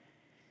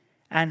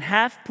 And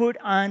have put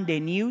on the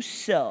new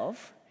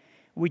self,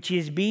 which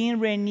is being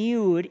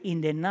renewed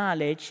in the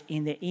knowledge,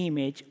 in the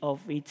image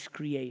of its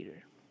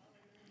creator.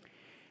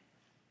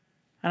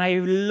 And I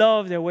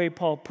love the way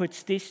Paul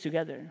puts this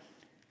together,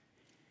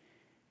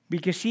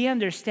 because he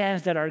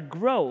understands that our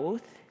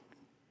growth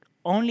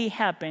only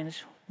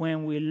happens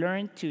when we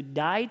learn to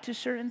die to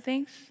certain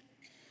things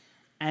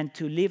and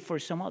to live for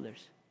some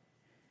others.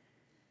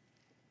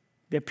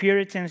 The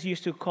Puritans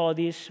used to call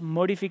this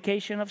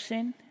mortification of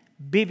sin,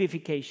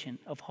 vivification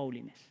of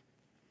holiness.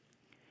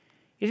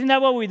 Isn't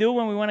that what we do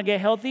when we want to get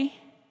healthy?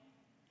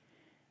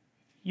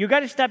 You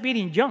got to stop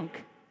eating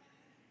junk.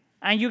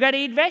 And you got to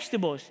eat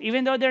vegetables,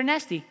 even though they're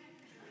nasty.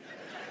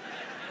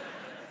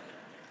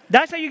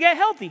 That's how you get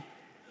healthy.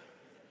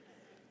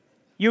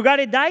 You got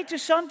to die to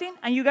something,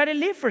 and you got to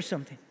live for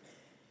something.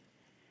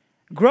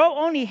 Grow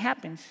only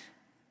happens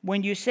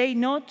when you say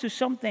no to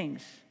some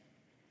things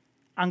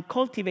and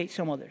cultivate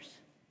some others.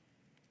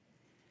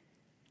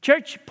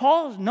 Church,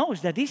 Paul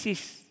knows that this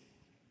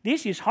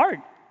is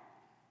hard.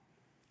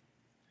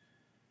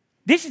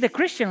 This is the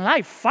Christian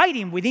life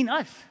fighting within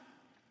us.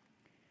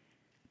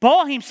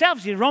 Paul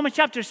himself, in Romans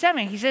chapter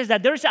 7, he says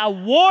that there's a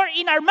war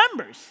in our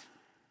members.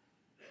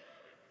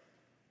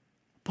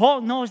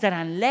 Paul knows that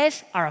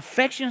unless our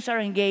affections are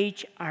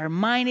engaged, our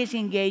mind is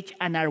engaged,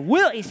 and our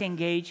will is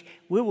engaged,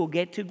 we will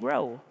get to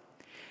grow.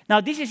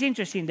 Now, this is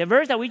interesting. The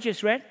verse that we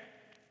just read,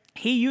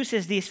 he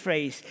uses this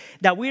phrase,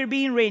 that we're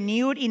being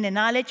renewed in the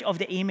knowledge of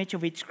the image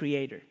of its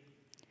creator.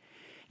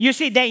 You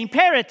see, the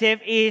imperative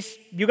is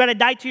you got to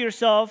die to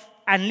yourself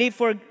and live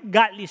for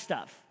godly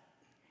stuff.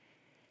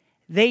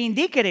 The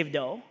indicative,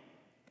 though,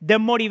 the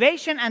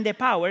motivation and the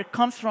power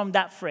comes from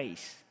that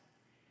phrase.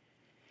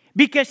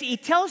 Because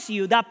it tells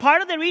you that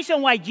part of the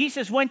reason why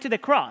Jesus went to the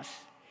cross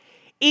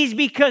is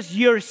because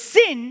your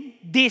sin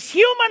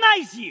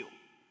dishumanized you.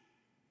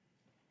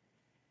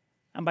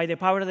 And by the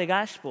power of the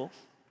gospel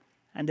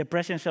and the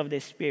presence of the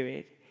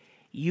Spirit,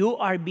 you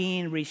are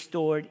being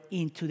restored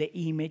into the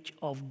image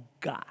of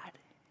God.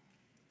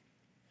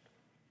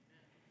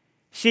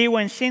 See,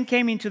 when sin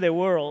came into the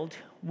world,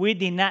 we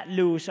did not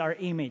lose our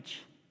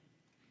image,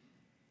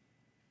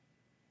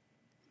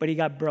 but it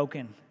got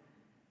broken.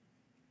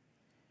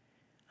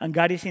 And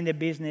God is in the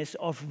business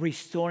of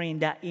restoring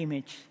that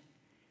image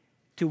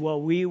to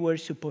what we were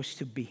supposed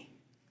to be.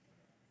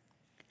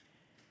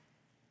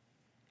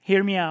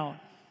 Hear me out.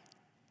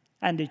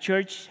 And the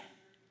church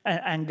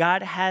and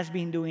God has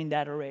been doing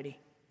that already.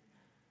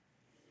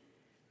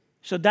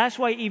 So that's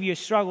why if you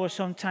struggle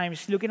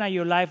sometimes looking at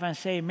your life and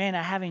say, man,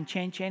 I haven't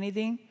changed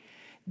anything,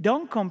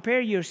 don't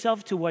compare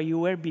yourself to what you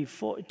were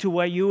before, to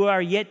where you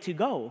are yet to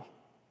go.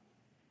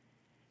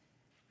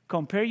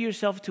 Compare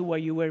yourself to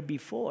what you were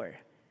before.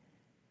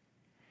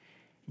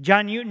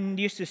 John Newton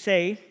used to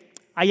say,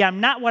 I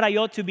am not what I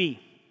ought to be.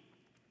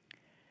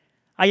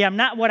 I am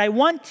not what I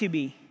want to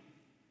be.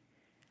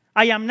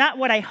 I am not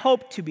what I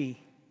hope to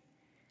be.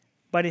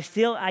 But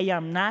still, I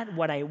am not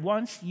what I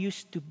once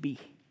used to be.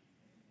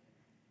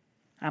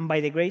 And by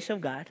the grace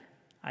of God,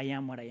 I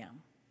am what I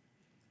am.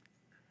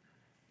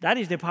 That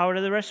is the power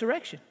of the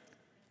resurrection.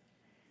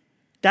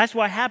 That's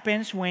what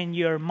happens when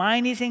your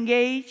mind is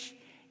engaged,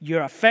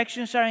 your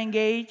affections are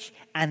engaged,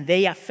 and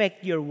they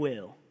affect your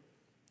will.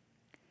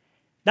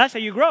 That's how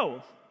you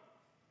grow.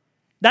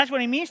 That's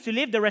what it means to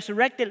live the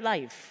resurrected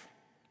life.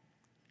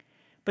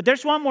 But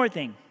there's one more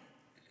thing,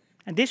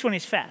 and this one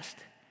is fast.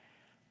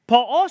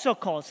 Paul also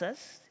calls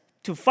us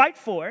to fight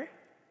for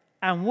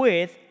and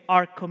with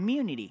our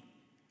community.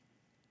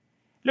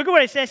 Look at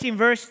what it says in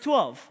verse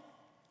 12.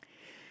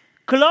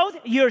 Clothe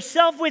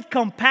yourself with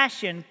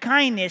compassion,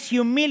 kindness,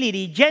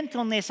 humility,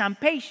 gentleness, and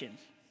patience.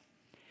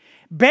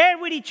 Bear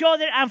with each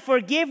other and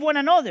forgive one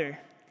another.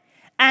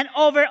 And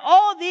over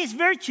all these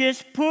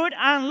virtues, put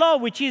on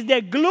love, which is the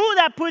glue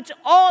that puts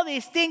all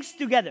these things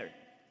together.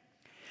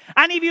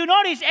 And if you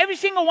notice, every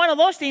single one of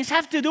those things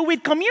have to do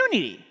with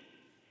community.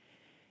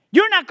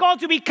 You're not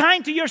called to be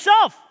kind to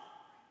yourself.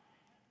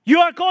 You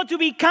are called to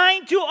be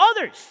kind to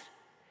others.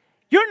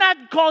 You're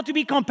not called to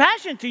be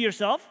compassionate to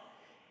yourself.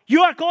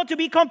 You are called to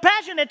be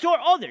compassionate toward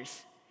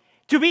others.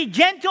 To be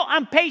gentle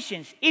and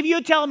patient. If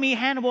you tell me,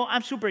 Hannibal,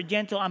 I'm super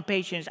gentle and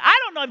patient, I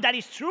don't know if that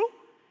is true.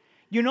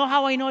 You know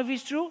how I know if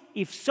it's true?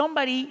 If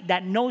somebody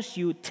that knows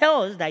you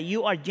tells that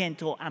you are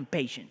gentle and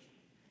patient.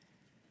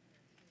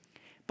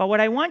 But what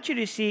I want you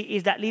to see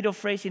is that little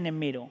phrase in the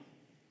middle.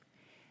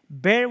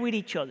 Bear with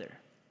each other.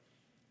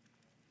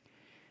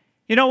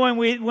 You know, when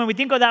we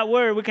think of that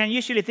word, we can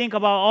usually think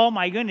about, oh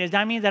my goodness,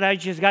 that means that I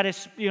just got to,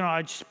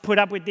 just put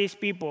up with these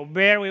people,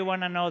 bear with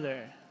one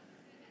another.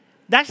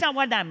 That's not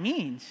what that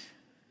means.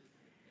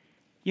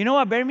 You know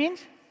what bear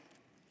means?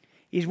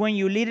 It's when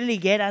you literally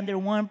get under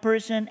one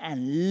person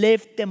and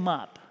lift them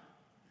up.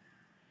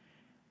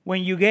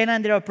 When you get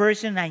under a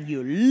person and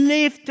you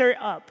lift her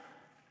up.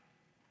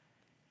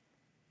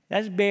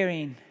 That's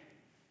bearing.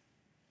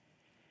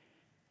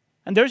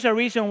 And there's a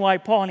reason why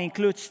Paul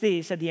includes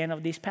this at the end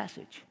of this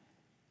passage.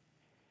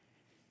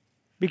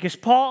 Because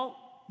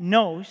Paul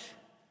knows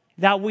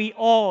that we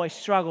all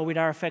struggle with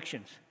our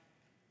affections.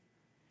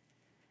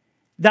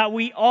 That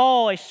we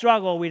all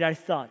struggle with our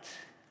thoughts.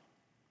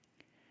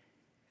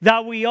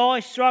 That we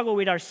all struggle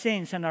with our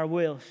sins and our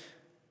wills.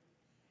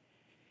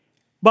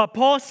 But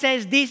Paul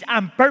says this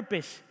on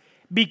purpose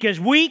because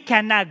we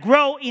cannot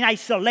grow in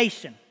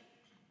isolation.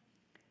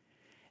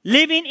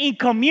 Living in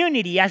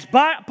community as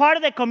part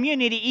of the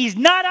community is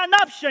not an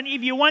option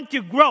if you want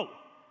to grow.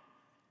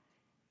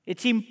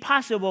 It's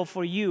impossible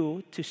for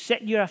you to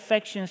set your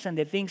affections on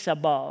the things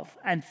above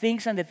and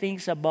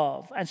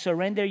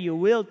surrender your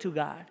will to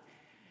God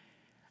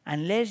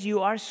unless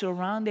you are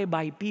surrounded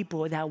by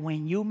people that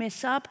when you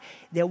mess up,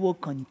 they will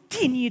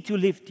continue to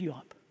lift you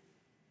up.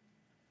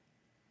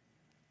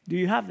 Do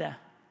you have that?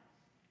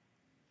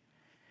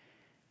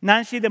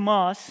 Nancy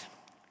DeMoss,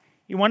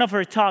 in one of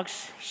her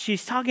talks,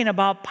 she's talking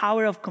about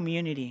power of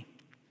community.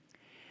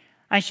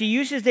 And she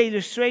uses the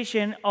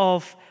illustration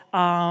of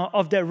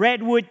the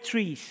redwood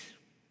trees.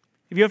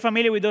 If you're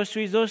familiar with those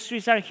trees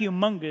are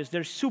humongous.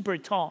 They're super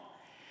tall.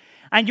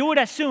 And you would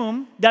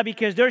assume that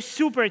because they're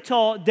super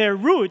tall, their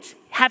roots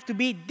have to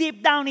be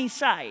deep down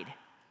inside.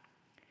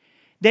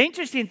 The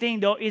interesting thing,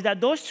 though, is that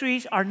those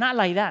trees are not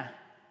like that.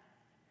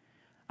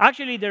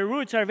 Actually, their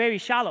roots are very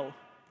shallow.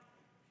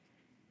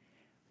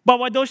 But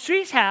what those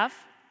trees have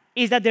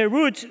is that their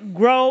roots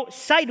grow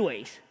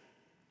sideways.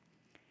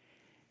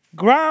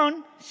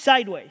 Ground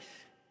sideways.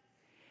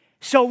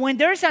 So when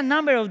there's a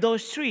number of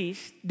those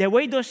trees, the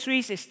way those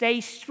trees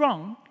stay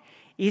strong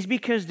is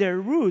because their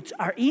roots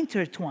are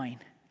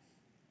intertwined.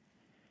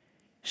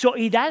 So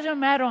it doesn't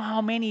matter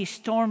how many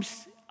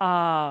storms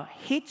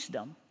hits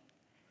them.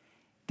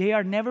 They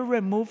are never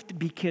removed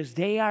because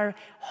they are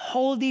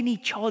holding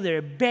each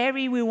other,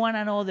 bearing with one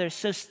another,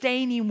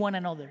 sustaining one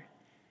another.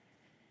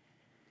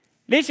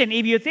 Listen,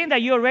 if you think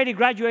that you already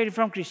graduated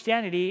from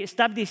Christianity,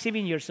 stop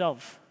deceiving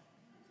yourself.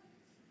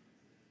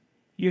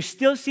 You're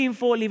still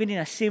sinful, living in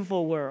a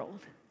sinful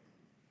world.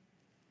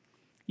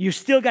 You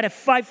still got to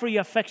fight for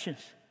your affections.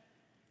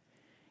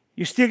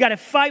 You still got to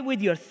fight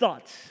with your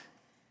thoughts.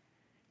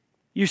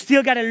 You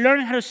still got to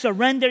learn how to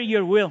surrender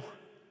your will.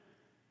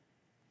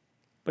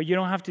 But you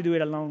don't have to do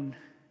it alone.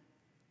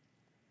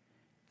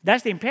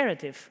 That's the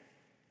imperative.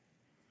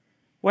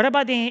 What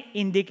about the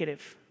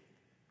indicative?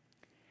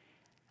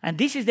 And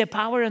this is the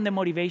power and the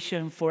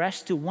motivation for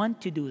us to want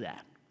to do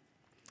that.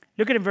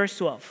 Look at verse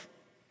 12.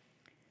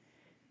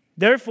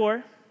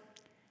 Therefore,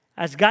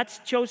 as God's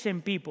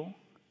chosen people,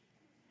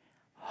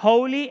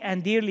 holy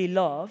and dearly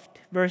loved,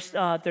 verse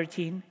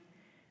 13,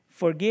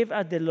 forgive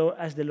as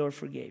the Lord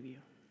forgave you.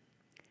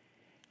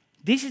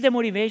 This is the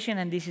motivation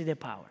and this is the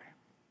power.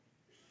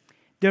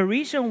 The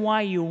reason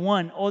why you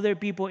want other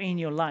people in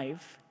your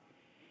life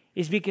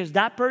is because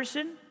that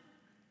person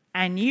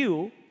and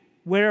you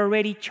were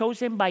already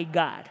chosen by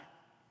God.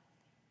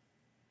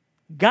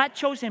 God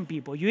chosen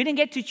people. You didn't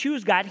get to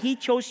choose God. He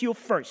chose you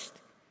first.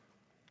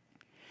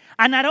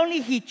 And not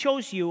only He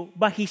chose you,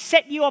 but He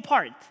set you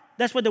apart.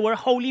 That's what the word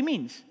holy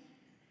means.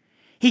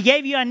 He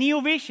gave you a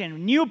new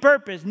vision, new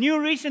purpose,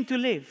 new reason to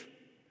live.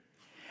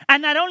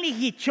 And not only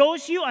He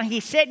chose you and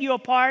He set you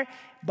apart,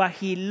 but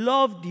He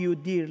loved you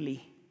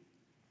dearly.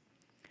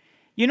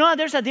 You know,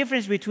 there's a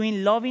difference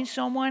between loving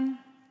someone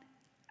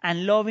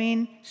and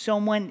loving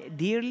someone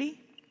dearly.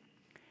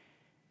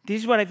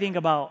 This is what I think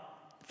about.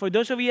 For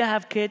those of you that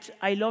have kids,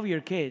 I love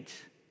your kids.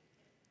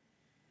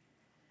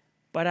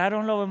 But I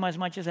don't love them as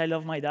much as I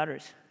love my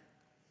daughters.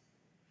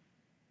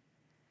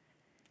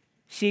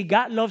 See,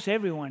 God loves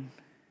everyone.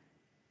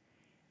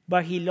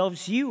 But He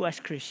loves you as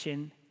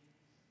Christian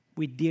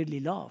with dearly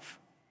love.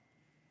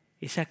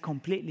 It's a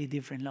completely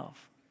different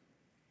love.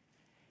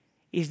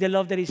 It's the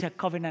love that is a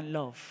covenant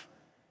love.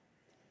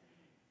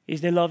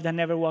 It's the love that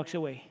never walks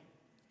away.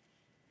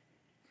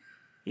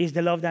 It's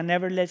the love that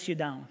never lets you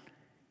down.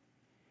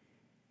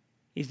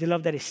 It's the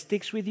love that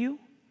sticks with you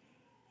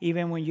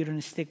even when you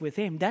don't stick with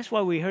Him. That's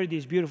why we heard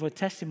this beautiful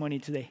testimony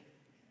today.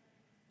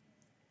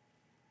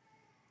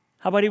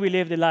 How about if we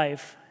live the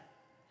life?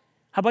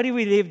 How about if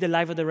we live the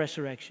life of the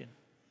resurrection?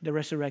 The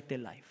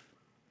resurrected life.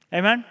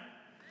 Amen?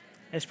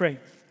 Let's pray.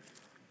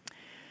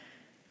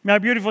 My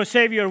beautiful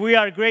Savior, we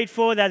are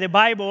grateful that the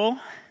Bible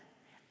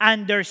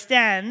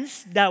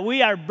understands that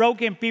we are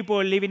broken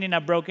people living in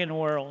a broken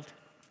world.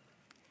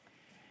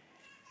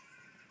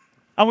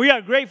 And we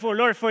are grateful,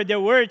 Lord, for the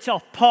words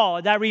of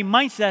Paul that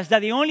reminds us that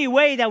the only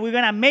way that we're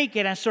going to make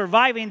it and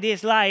survive in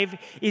this life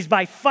is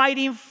by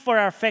fighting for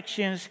our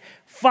affections,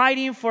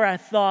 fighting for our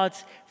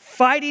thoughts,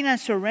 fighting and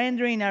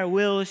surrendering our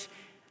wills,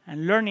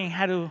 and learning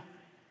how to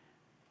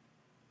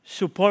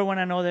support one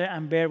another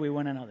and bear with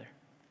one another.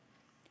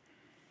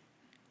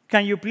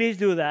 Can you please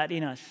do that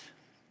in us?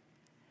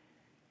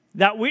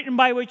 That Wheaton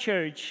Bible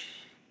Church,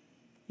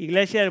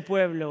 Iglesia del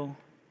Pueblo,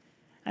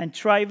 and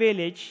Tri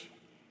Village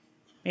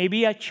may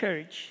be a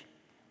church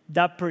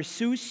that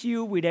pursues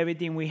you with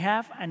everything we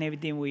have and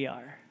everything we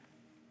are.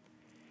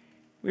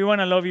 We want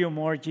to love you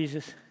more,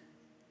 Jesus.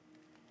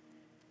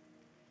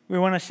 We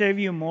want to serve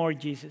you more,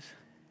 Jesus.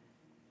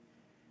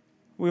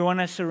 We want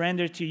to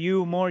surrender to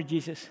you more,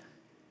 Jesus.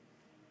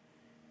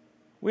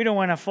 We don't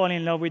want to fall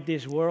in love with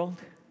this world.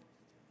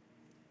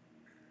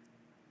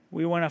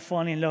 We want to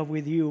fall in love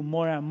with you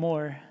more and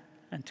more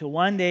until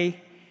one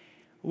day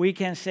we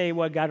can say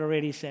what God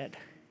already said,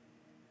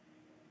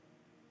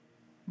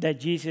 that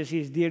Jesus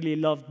is dearly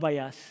loved by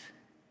us,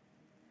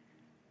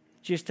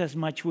 just as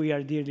much we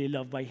are dearly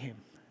loved by him.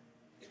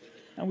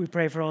 And we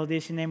pray for all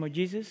this in the name of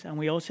Jesus, and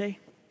we all say,